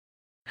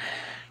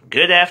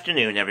Good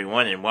afternoon,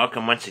 everyone, and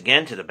welcome once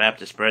again to the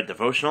Baptist Bread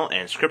devotional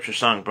and scripture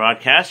song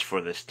broadcast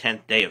for this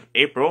 10th day of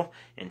April.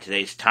 And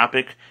today's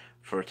topic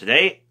for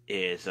today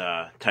is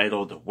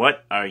titled,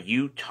 What Are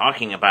You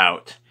Talking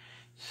About?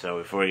 So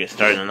before we get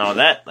started on all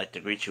that, I'd like to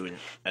greet you,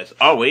 as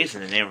always, in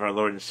the name of our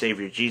Lord and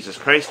Savior Jesus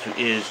Christ, who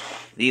is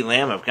the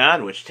Lamb of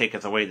God, which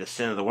taketh away the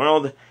sin of the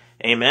world.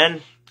 Amen.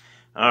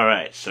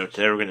 Alright, so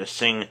today we're going to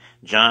sing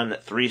John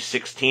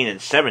 3:16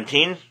 and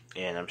 17,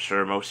 and I'm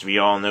sure most of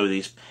you all know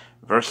these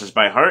verses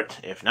by heart.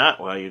 If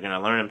not, well, you're going to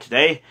learn them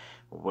today.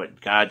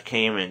 What God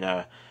came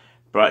and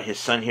brought His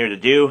Son here to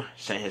do,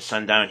 sent His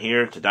Son down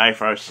here to die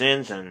for our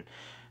sins, and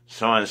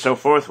so on and so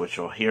forth, which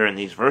we'll hear in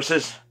these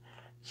verses.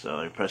 So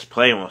let me press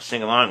play and we'll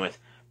sing along with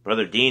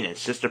Brother Dean and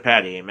Sister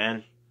Patty.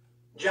 Amen.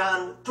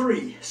 John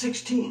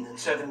 3:16 and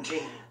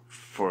 17.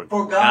 For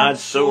God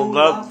so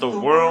loved the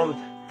world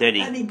that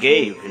He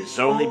gave His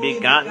only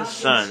begotten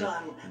Son,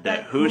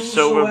 that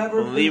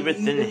whosoever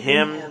believeth in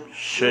Him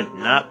should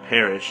not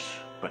perish,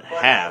 but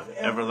have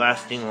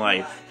everlasting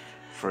life.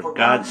 For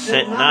God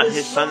sent not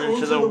His Son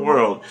into the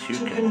world to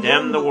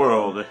condemn the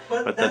world,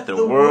 but that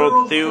the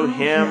world through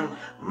Him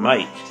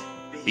might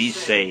be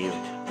saved.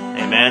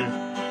 Amen.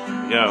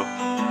 Here we go.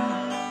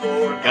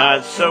 For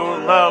God so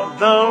loved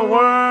the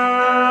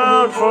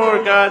world,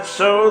 for God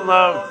so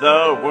loved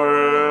the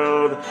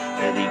world,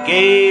 that He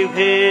gave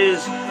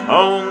His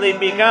only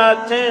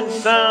begotten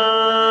Son,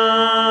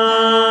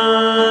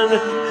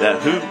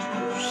 that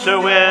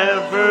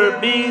whosoever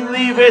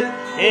believeth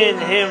in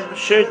Him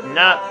should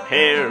not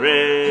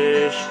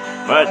perish,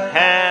 but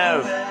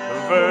have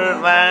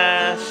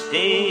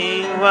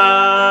everlasting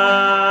life.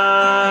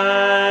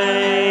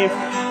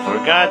 For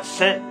God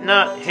sent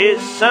not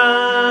His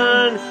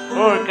Son,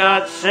 for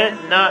God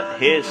sent not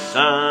His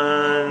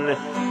Son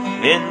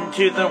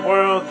into the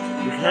world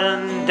to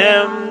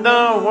condemn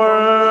the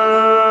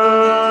world,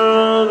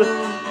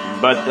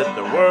 but that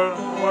the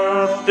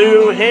world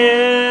through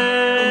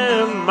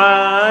Him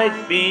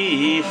might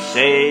be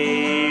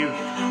saved.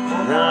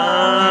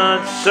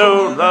 God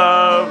so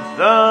loved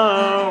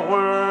the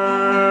world.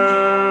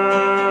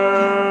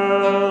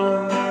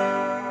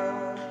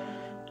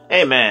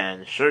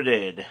 Amen. Sure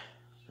did.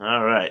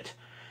 Alright.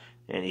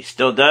 And He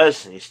still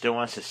does, and He still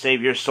wants to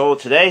save your soul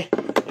today,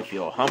 if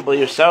you'll humble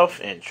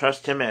yourself and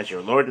trust Him as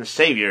your Lord and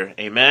Savior.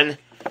 Amen.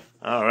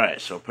 Alright,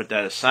 so put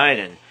that aside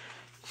and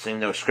sing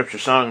those scripture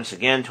songs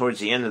again towards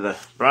the end of the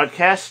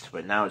broadcast.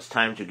 But now it's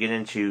time to get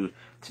into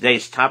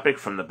today's topic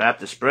from the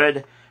Baptist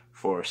Bread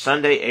for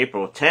Sunday,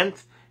 April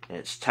 10th. And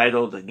it's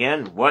titled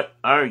again, What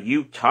Are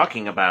You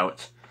Talking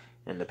About?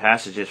 And the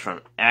passage is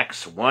from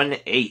Acts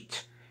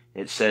 1:8.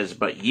 It says,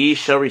 But ye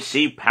shall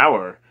receive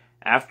power.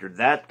 After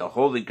that the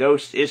Holy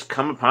Ghost is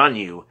come upon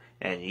you,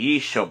 and ye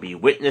shall be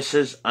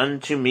witnesses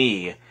unto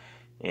me.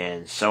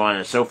 And so on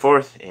and so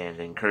forth.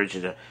 And I encourage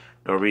you to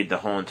go read the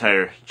whole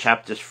entire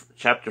chapter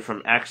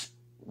from Acts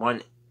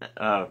 1,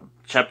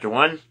 chapter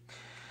 1.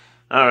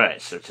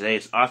 Alright, so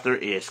today's author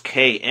is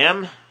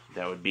K.M.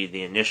 That would be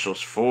the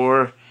initials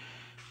for,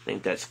 I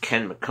think that's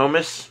Ken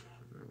McComas.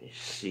 Let me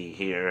see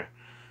here.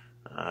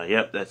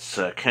 Yep, that's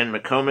Ken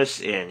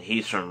McComas, and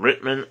he's from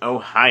Rittman,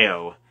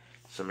 Ohio.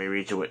 So let me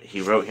read you what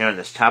he wrote here on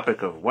this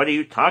topic of what are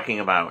you talking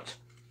about?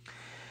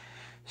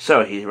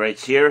 So he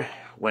writes here,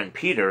 when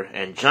Peter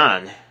and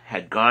John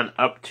had gone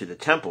up to the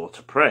temple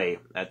to pray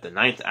at the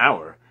 9th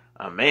hour,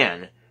 a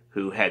man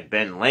who had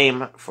been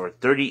lame for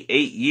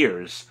 38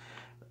 years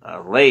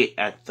lay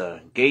at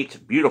the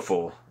gate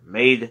beautiful,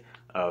 made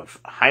of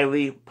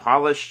highly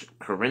polished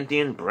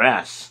Corinthian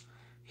brass.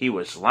 He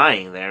was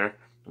lying there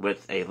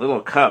with a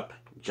little cup,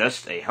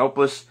 just a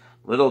helpless,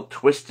 little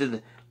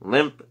twisted,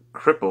 limp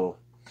cripple.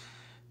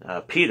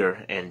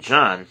 Peter and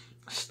John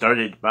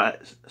started by,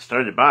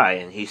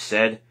 and he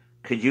said,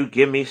 Could you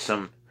give me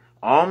some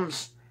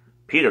alms?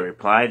 Peter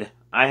replied,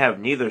 I have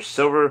neither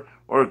silver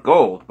or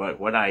gold,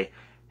 but what I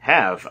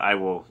have I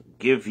will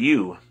give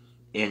you.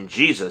 In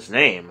Jesus'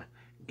 name,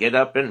 get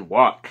up and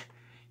walk,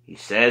 he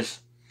says.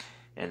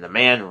 And the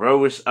man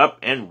rose up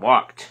and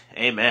walked.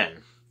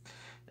 Amen.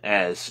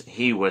 As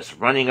he was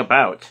running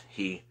about,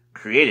 he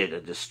created a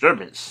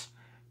disturbance.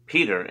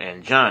 Peter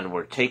and John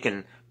were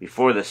taken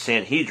before the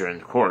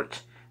Sanhedrin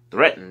court,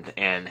 threatened,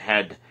 and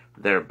had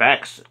their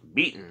backs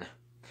beaten.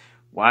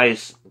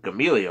 Wise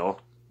Gamaliel,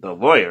 the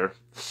lawyer,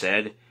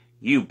 said,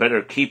 You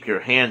better keep your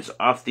hands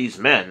off these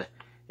men.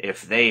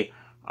 If they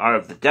are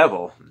of the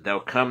devil, they'll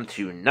come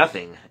to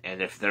nothing,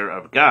 and if they're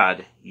of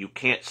God, you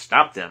can't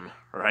stop them,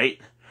 right?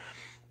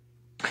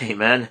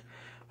 Amen.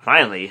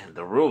 Finally,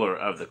 the ruler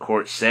of the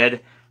court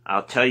said,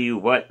 I'll tell you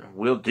what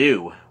we'll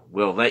do.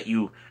 We'll let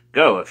you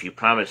go if you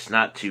promise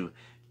not to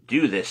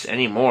do this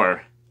any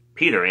more.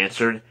 Peter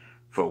answered,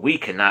 For we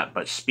cannot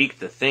but speak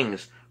the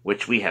things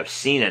which we have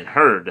seen and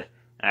heard.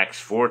 Acts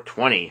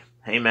 4:20.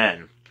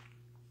 Amen.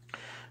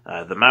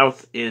 The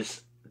mouth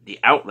is the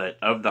outlet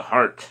of the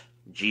heart,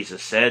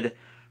 Jesus said,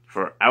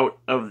 for out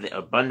of the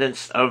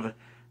abundance of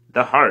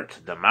the heart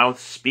the mouth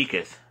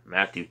speaketh.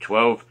 Matthew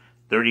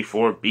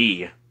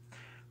 12:34b.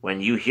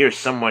 When you hear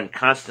someone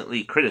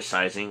constantly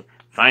criticizing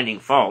finding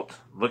fault,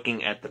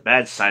 looking at the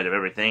bad side of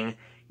everything,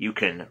 you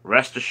can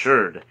rest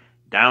assured,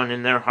 down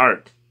in their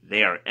heart,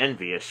 they are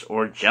envious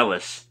or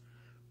jealous.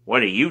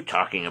 What are you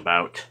talking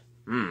about?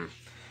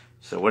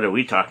 So what are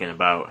we talking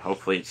about?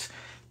 Hopefully it's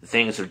the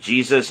things of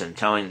Jesus and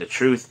telling the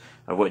truth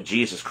of what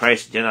Jesus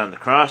Christ did on the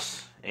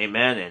cross.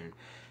 Amen.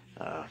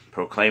 And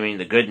proclaiming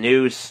the good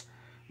news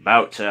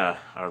about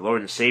our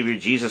Lord and Savior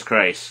Jesus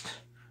Christ.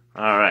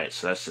 All right,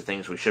 so that's the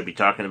things we should be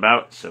talking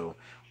about. So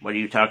what are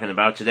you talking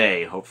about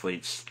today? Hopefully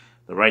it's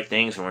the right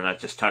things, and we're not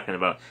just talking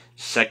about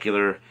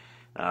secular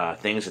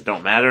things that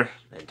don't matter,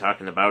 and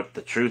talking about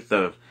the truth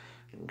of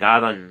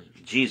God on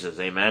Jesus.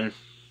 Amen.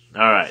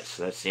 All right,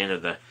 so that's the end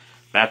of the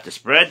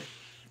Baptist bread,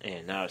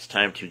 and now it's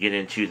time to get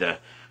into the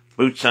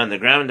Boots on the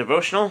Ground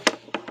devotional,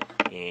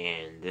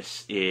 and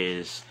this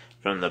is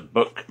from the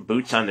book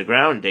Boots on the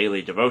Ground,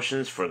 Daily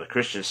Devotions for the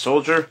Christian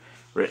Soldier,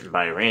 written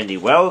by Randy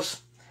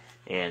Wells.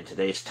 And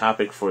today's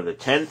topic for the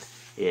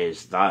 10th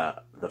is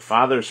the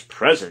Father's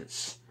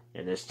Presence.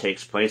 And this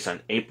takes place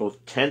on April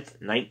 10th,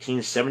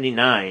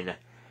 1979.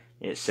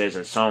 It says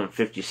in Psalm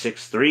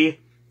 56:3,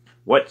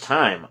 "What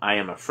time I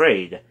am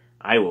afraid,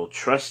 I will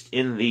trust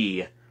in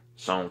thee."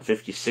 Psalm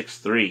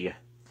 56:3.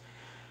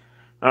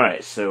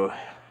 Alright, so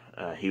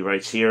he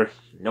writes here,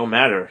 no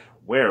matter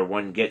where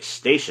one gets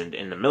stationed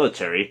in the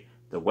military,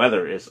 the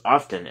weather is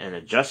often an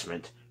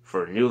adjustment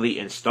for newly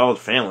installed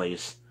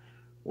families.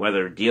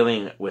 Whether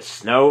dealing with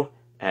snow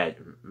at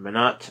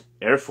Minot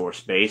Air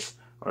Force Base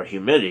or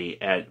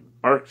humidity at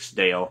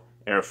Barksdale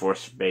Air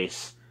Force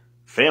Base,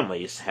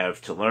 families have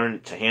to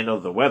learn to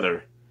handle the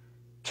weather.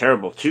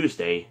 Terrible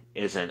Tuesday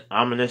is an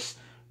ominous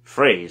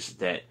phrase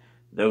that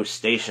those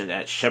stationed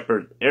at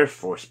Shepherd Air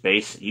Force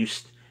Base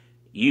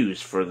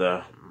used for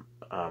the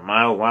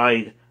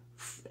mile-wide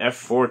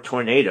F4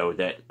 tornado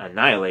that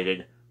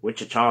annihilated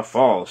Wichita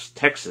Falls,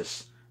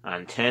 Texas,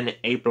 on 10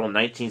 April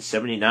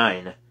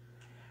 1979.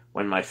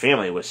 When my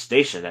family was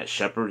stationed at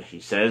Shepherd, he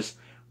says,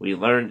 we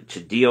learned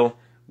to deal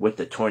with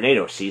the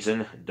tornado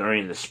season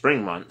during the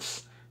spring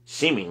months.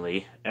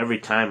 Seemingly, every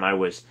time I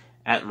was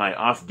at my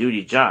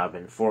off-duty job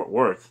in Fort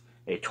Worth,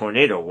 a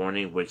tornado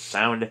warning would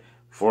sound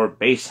for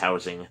base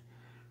housing.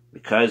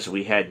 Because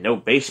we had no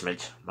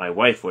basement, my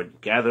wife would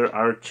gather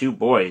our two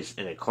boys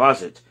in a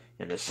closet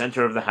in the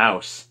center of the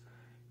house.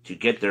 To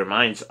get their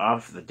minds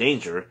off the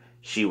danger,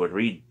 she would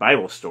read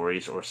Bible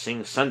stories or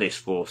sing Sunday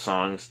school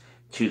songs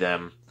to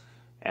them.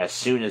 As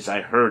soon as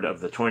I heard of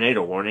the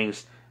tornado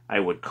warnings, I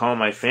would call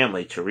my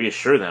family to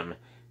reassure them,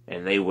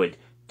 and they would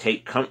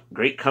take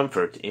great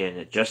comfort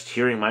in just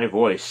hearing my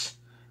voice.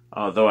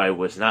 Although I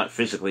was not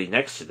physically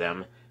next to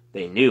them,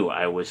 they knew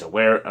I was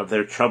aware of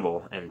their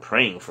trouble and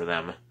praying for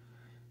them.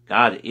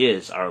 God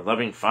is our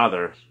loving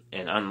Father,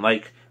 and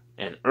unlike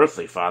an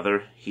earthly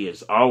father, He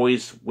is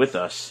always with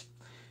us.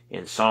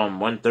 In Psalm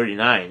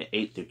 139,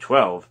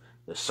 8-12,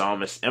 the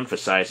psalmist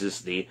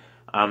emphasizes the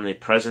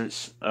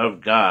omnipresence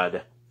of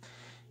God.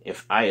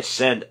 If I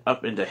ascend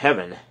up into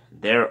heaven,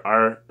 thou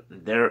art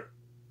there.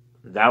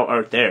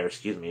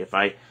 If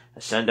I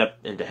ascend up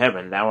into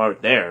heaven, thou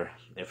art there.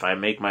 If I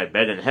make my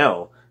bed in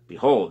hell,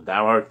 behold,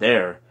 thou art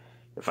there.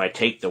 If I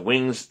take the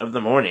wings of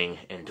the morning,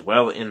 and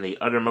dwell in the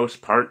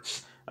uttermost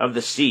parts of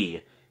the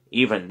sea,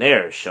 even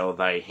there shall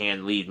thy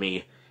hand lead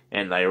me,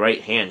 and thy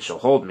right hand shall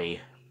hold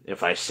me.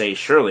 If I say,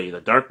 surely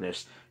the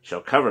darkness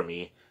shall cover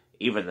me,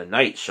 even the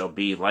night shall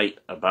be light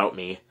about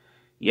me.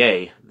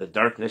 Yea, the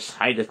darkness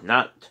hideth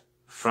not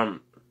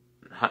from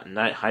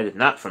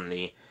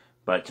thee,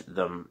 but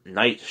the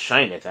night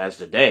shineth as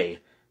the day.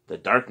 The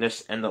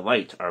darkness and the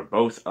light are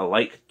both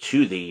alike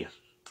to thee.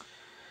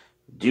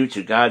 Due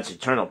to God's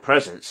eternal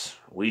presence,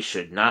 we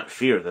should not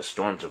fear the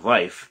storms of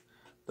life.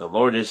 The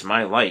Lord is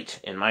my light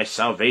and my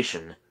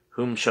salvation.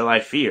 Whom shall I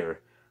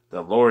fear?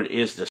 The Lord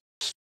is the...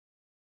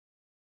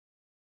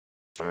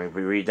 Let me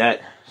reread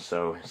that.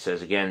 So it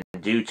says again,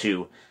 due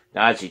to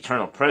God's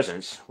eternal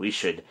presence, we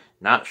should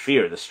not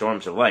fear the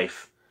storms of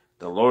life.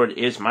 The Lord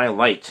is my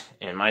light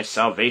and my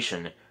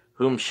salvation.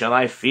 Whom shall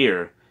I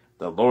fear?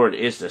 The Lord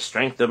is the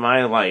strength of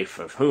my life.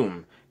 Of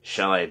whom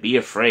shall I be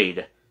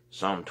afraid?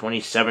 Psalm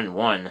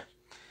 27:1.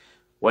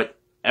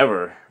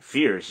 Whatever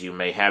fears you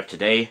may have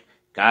today,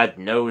 God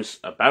knows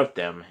about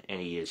them,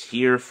 and He is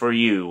here for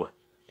you.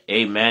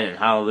 Amen and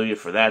hallelujah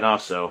for that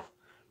also.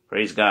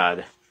 Praise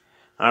God.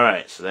 All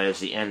right, so that is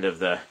the end of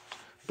the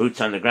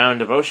Boots on the Ground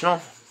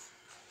devotional.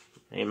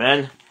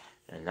 Amen.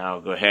 And now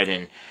I'll go ahead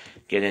and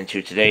get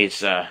into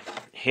today's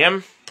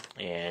hymn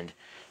and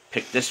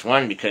pick this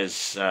one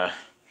because I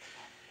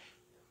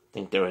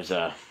think there was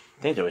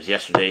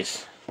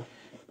yesterday's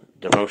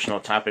devotional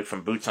topic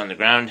from Boots on the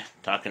Ground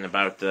talking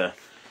about the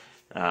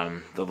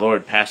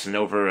Lord passing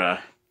over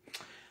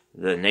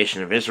the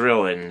nation of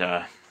Israel,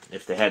 and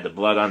if they had the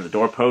blood on the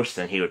doorpost,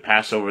 then He would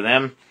pass over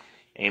them.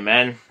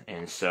 Amen.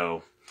 And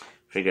so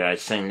figured I'd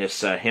sing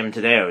this hymn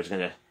today. I was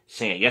going to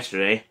sing it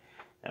yesterday,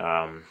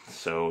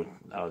 so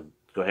I'll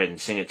go ahead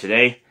and sing it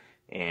today.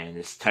 And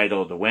it's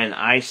titled When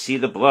I See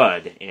the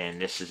Blood,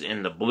 and this is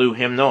in the blue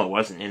hymnal. It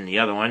wasn't in the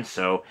other one,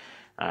 so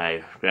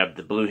I grabbed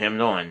the blue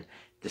hymnal and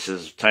This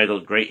is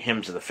titled Great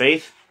Hymns of the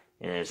Faith,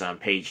 and it is on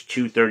page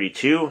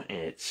 232, and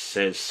it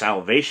says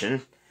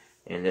Salvation.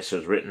 And this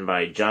was written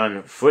by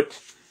John Foote,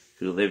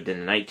 who lived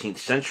in the 19th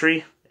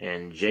century,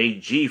 and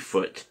J.G.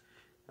 Foote,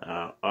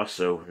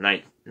 also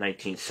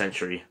 19th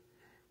century.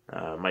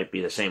 Might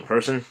be the same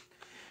person.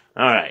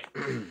 Alright,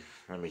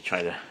 let me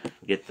try to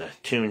get the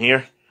tune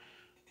here.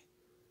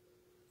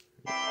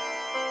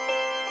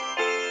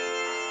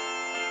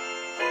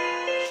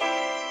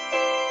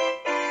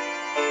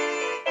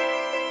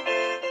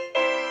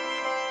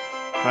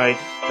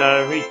 Christ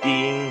the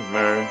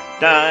Redeemer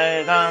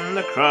died on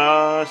the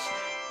cross,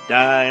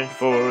 died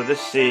for the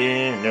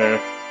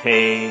sinner,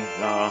 pay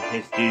all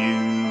his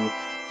due.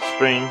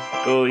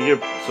 Sprinkle your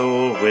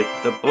soul with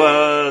the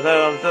blood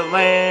of the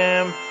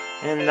Lamb,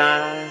 and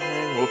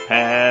I will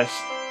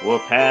pass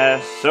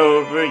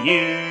over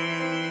you.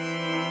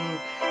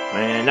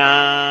 When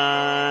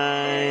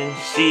I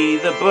see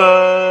the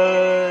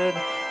blood,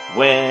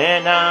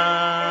 when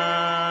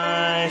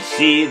I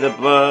see the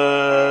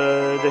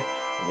blood,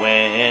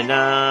 when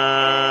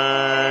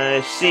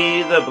I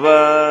see the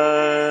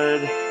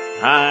blood,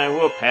 I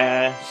will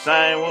pass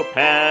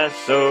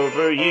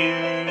over you.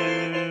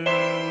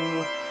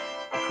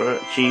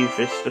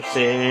 Chiefest of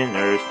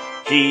sinners,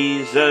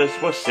 Jesus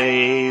will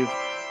save.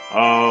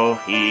 All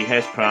he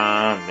has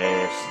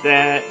promised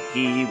that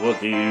he will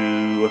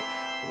do.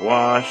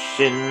 Wash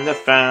in the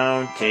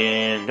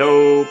fountain,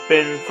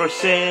 open for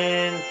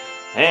sin,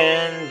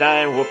 and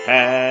I will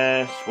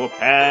pass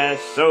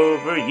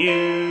over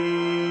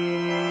you.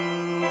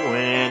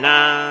 When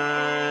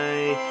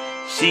I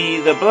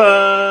see the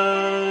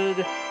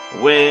blood,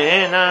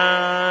 when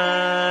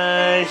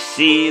I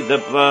see the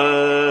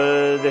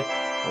blood,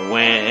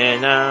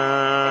 when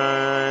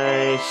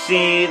I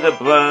see the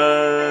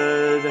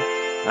blood,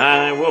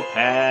 I will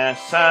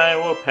pass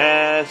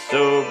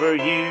over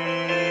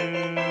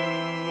you.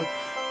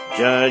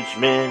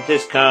 Judgment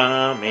is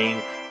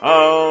coming,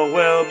 all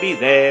will be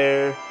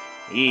there,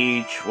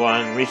 each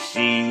one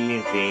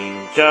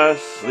receiving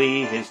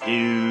justly his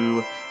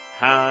due.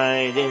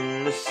 Hide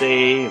in the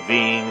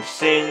saving,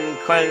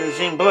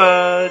 sin-cleansing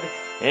blood,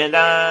 and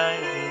I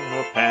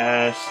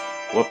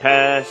will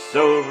pass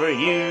over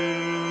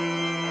you.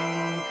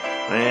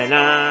 When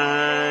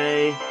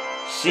I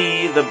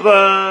see the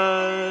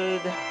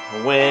blood,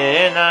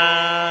 when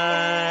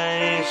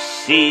I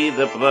see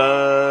the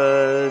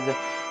blood,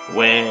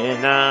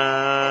 when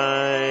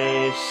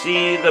I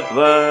see the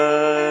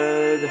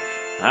blood,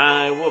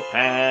 I will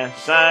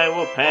pass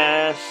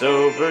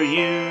over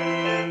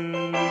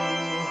you.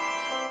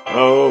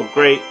 Oh,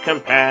 great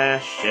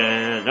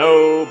compassion,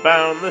 oh,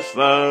 boundless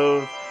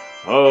love,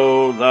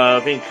 oh,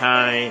 loving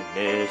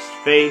kindness,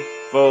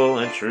 faithful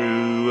and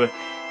true.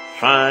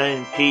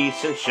 Find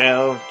peace and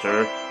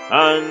shelter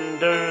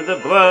under the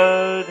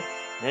blood,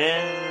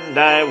 and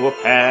I will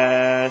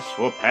pass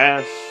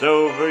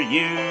over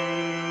you.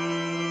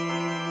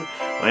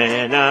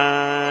 When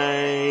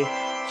I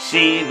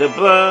see the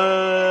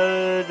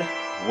blood,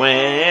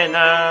 when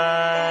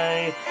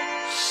I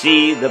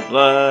see the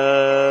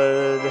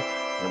blood,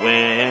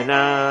 when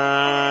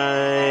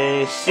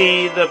I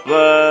see the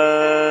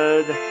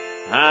blood,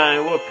 I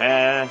will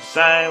pass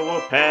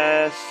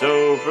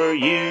over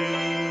you.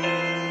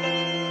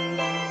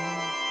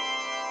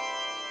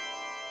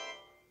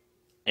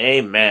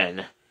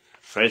 Amen.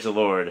 Praise the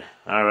Lord.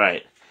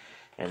 Alright.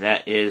 And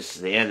that is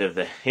the end of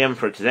the hymn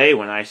for today,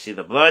 When I See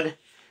the Blood.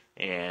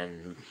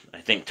 And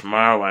I think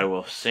tomorrow I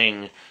will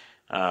sing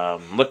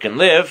Look and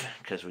Live,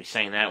 because we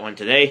sang that one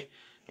today.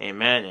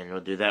 Amen. And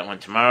we'll do that one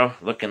tomorrow.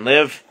 Look and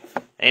Live.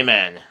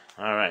 Amen.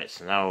 Alright,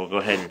 so now we'll go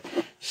ahead and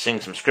sing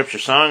some scripture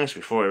songs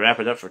before we wrap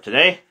it up for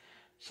today.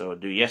 So we'll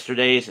do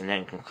yesterday's and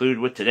then conclude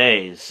with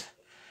today's.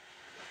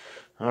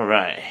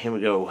 Alright, here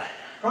we go.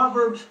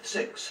 Proverbs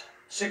 6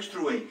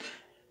 through 8.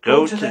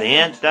 Go to the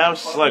ant, thou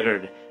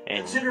sluggard,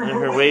 and consider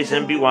her ways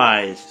and be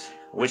wise,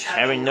 which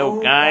having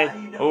no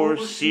guide,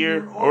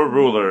 overseer, or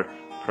ruler,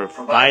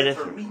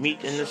 provideth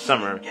meat in the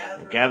summer,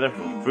 and gathereth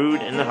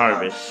food in the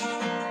harvest.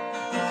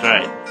 That's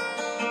right.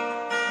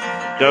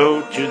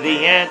 Go to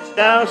the ant,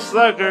 thou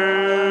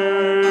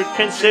sluggard,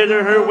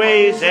 consider her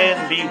ways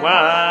and be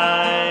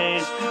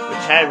wise,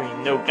 which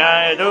having no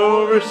guide,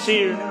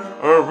 overseer,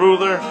 or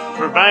ruler,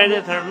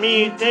 provideth her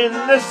meat in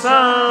the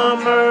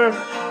summer,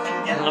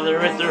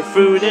 gathereth her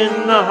food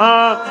in the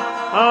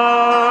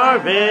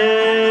harvest,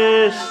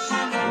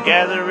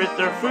 gathereth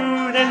her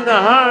food in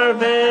the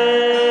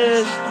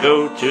harvest.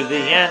 Go to the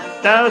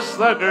ant, thou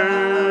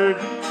sluggard,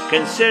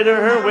 consider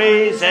her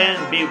ways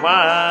and be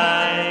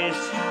wise,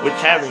 which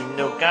having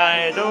no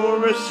guide,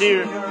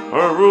 overseer,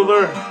 or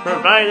ruler,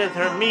 provideth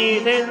her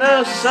meat in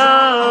the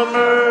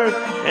summer,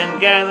 and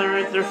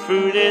gathereth her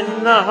food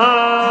in the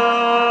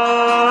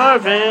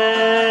harvest,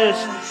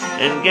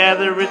 and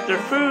gathereth her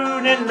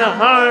food in the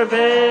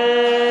harvest.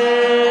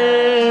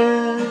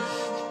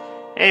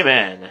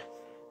 Amen.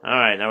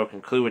 Alright, now we'll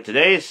conclude with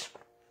today's.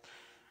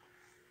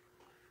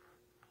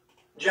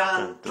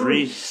 John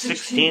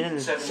 3:16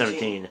 and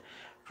 17.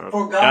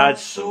 For God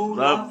so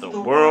loved the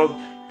world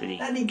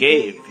that he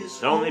gave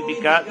his only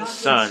begotten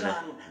Son,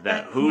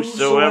 that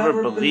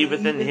whosoever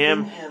believeth in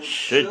him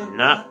should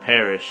not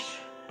perish,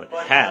 but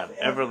have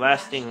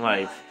everlasting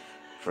life.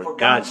 For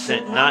God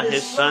sent not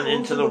his Son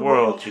into the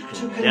world to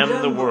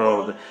condemn the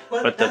world,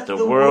 but that the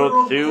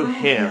world through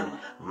him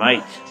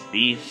might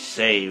be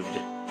saved.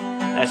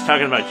 That's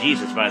talking about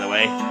Jesus, by the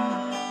way.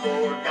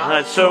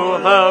 God so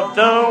loved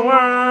the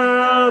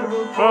world,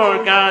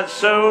 for God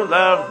so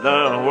loved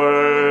the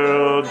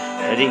world,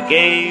 that he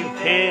gave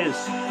his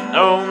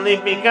only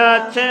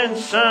begotten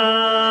Son,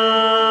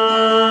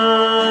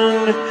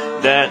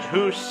 that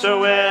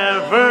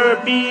whosoever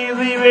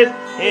believeth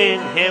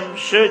in him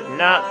should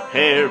not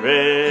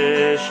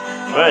perish,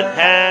 but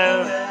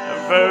have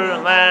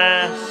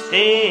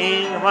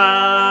everlasting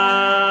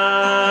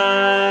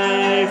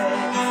life.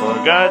 For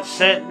God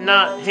sent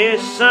not his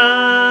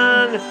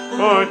Son,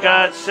 for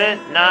God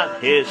sent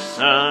not his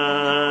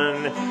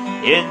Son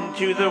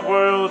into the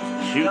world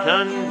to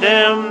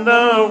condemn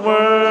the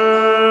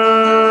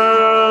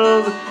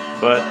world,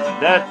 but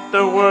that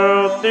the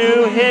world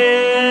through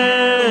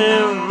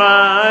him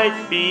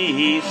might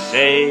be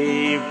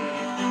saved.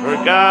 For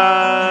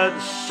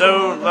God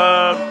so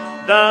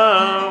loved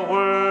the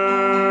world.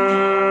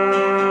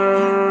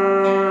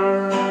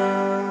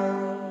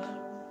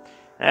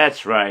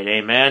 That's right,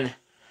 amen.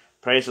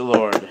 Praise the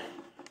Lord.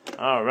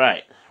 All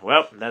right.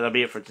 Well, that'll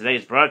be it for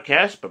today's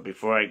broadcast. But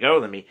before I go,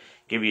 let me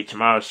give you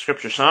tomorrow's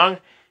scripture song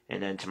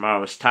and then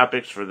tomorrow's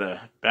topics for the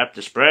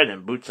Baptist Bread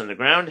and Boots on the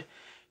Ground.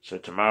 So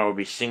tomorrow we'll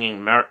be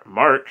singing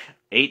Mark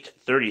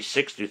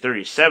 8:36 through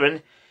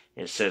 37.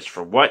 It says,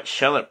 "For what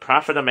shall it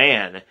profit a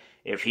man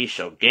if he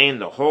shall gain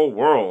the whole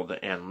world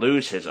and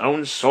lose his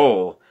own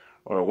soul?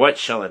 Or what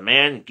shall a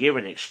man give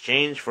in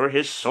exchange for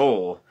his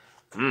soul?"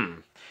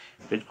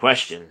 Good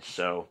question.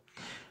 So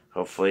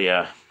hopefully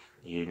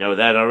you know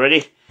that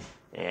already.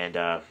 And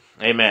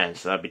amen.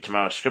 So that'll be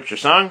tomorrow's scripture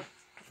song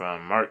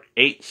from Mark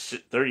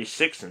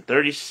 8:36 and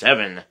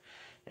 37.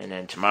 And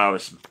then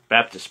tomorrow's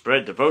Baptist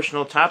Bread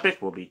devotional topic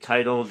will be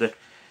titled,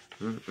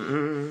 let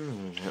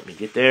me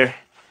get there.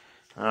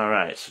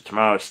 Alright, so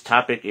tomorrow's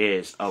topic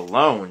is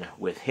Alone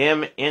with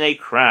Him in a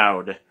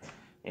Crowd.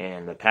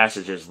 And the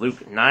passage is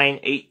Luke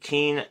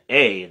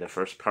 9:18a, the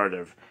first part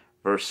of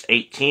verse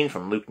 18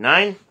 from Luke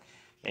 9.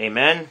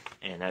 Amen.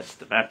 And that's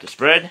the Baptist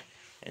Bread.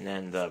 And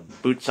then the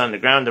Boots on the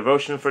Ground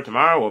devotion for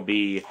tomorrow will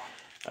be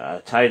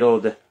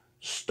titled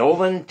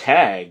Stolen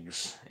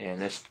Tags.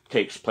 And this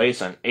takes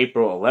place on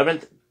April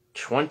 11th,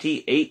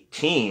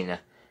 2018.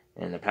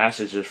 And the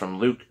passage is from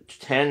Luke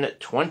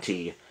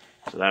 10:20.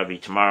 So that'll be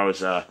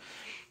tomorrow's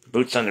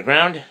Boots on the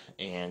Ground.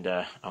 And,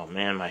 oh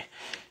man, my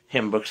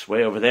hymn book's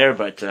way over there,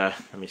 but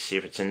let me see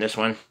if it's in this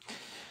one.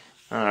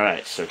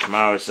 Alright, so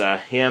tomorrow's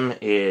hymn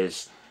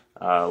is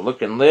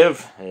Look and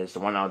Live. Is the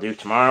one I'll do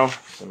tomorrow.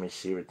 So let me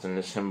see if it's in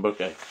this hymn book.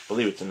 I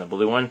believe it's in the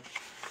blue one.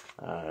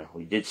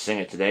 We did sing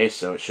it today,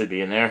 so it should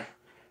be in there.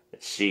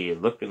 Let's see,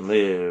 Look and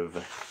Live.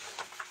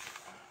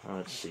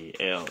 Let's see,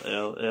 L.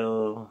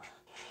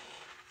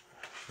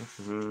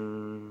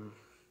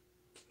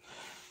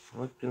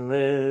 Look and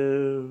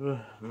Live.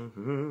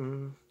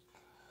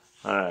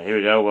 Alright, here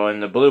we go. Well, in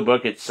the blue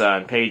book, it's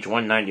on page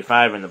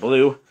 195 in the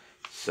blue.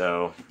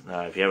 So,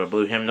 if you have a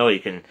blue hymnal, you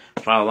can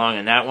follow along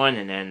in that one.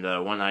 And then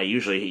the one I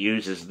usually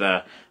use is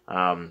the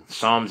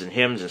Psalms and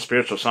Hymns and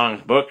Spiritual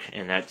Songs book.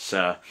 And that's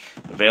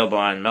available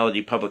on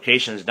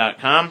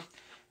melodypublications.com.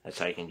 That's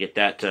how you can get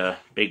that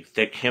big,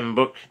 thick hymn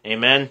book.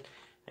 Amen.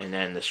 And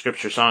then the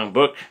Scripture Song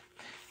book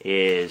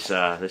is,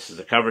 this is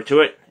the cover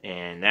to it.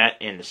 And that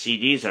and the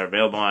CDs are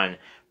available on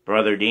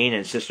Brother Dean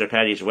and Sister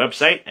Patty's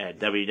website at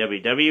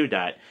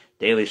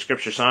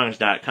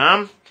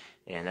www.dailyscripturesongs.com.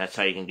 And that's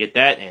how you can get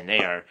that. And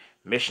they are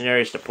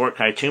missionaries to Port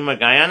Kaituma,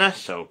 Guyana.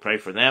 So pray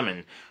for them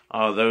and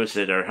all those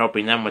that are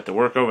helping them with the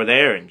work over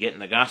there and getting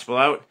the gospel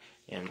out.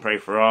 And pray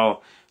for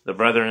all the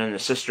brethren and the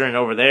sisterin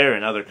over there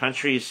in other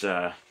countries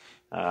on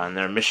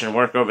their mission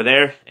work over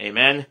there.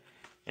 Amen.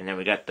 And then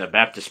we got the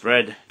Baptist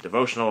Bread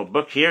devotional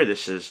book here.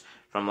 This is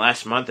from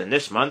last month and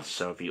this month.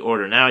 So if you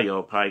order now,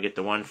 you'll probably get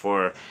the one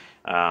for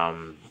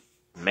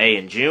May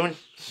and June.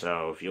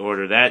 So if you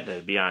order that,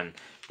 that'll be on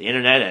the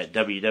internet at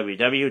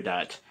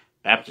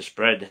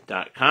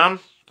www.baptistbread.com.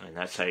 And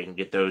that's how you can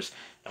get those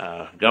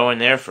going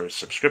there for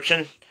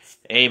subscription.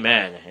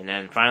 Amen. And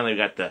then finally, we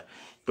got the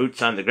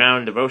Boots on the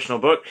Ground devotional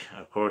book.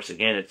 Of course,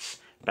 again, it's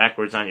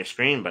backwards on your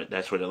screen, but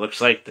that's what it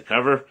looks like, the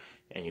cover.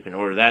 And you can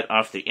order that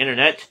off the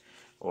internet,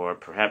 or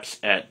perhaps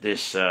at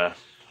this,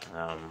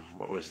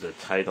 what was the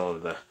title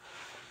of the,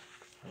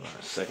 hold on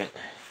a second.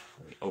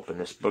 Let me open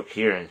this book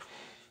here and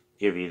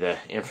give you the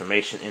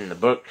information in the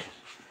book.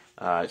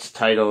 It's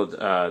titled,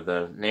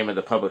 the name of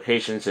the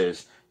publications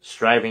is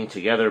Striving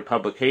Together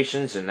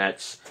Publications, and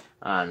that's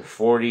on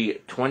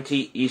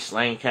 4020 East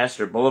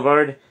Lancaster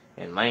Boulevard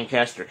in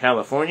Lancaster,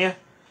 California.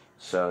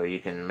 So you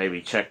can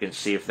maybe check and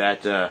see if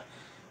that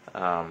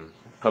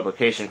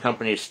publication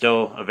company is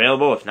still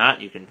available. If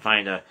not, you can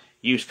find a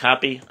used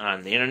copy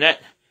on the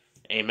internet.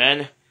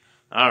 Amen.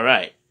 All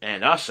right.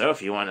 And also,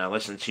 if you want to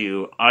listen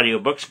to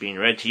audiobooks being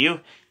read to you,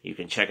 you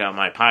can check out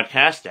my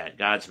podcast at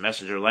God's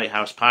Messenger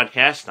Lighthouse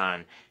Podcast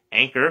on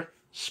Anchor,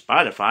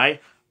 Spotify,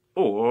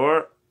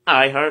 or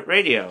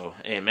iHeartRadio.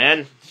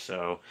 Amen.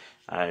 So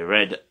I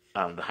read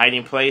The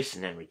Hiding Place,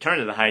 and then Return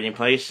to the Hiding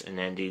Place, and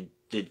then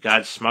did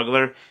God's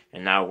Smuggler,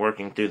 and now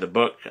working through the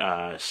book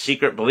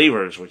Secret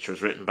Believers, which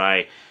was written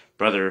by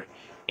Brother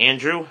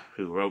Andrew,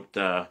 who wrote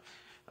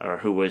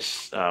who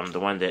was the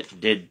one that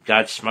did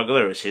God's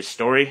Smuggler. It was his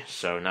story.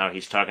 So now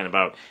he's talking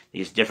about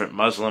these different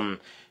Muslims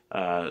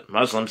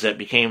that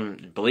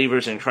became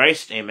believers in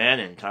Christ, amen,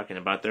 and talking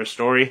about their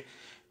story,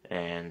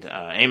 and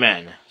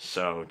amen.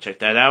 So check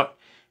that out,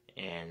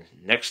 and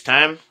next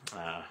time,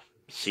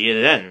 see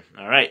you then.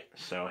 All right,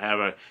 so have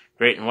a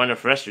great and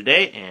wonderful rest of your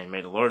day, and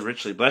may the Lord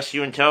richly bless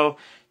you until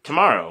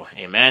tomorrow,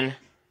 amen.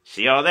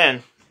 See y'all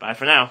then. Bye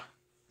for now.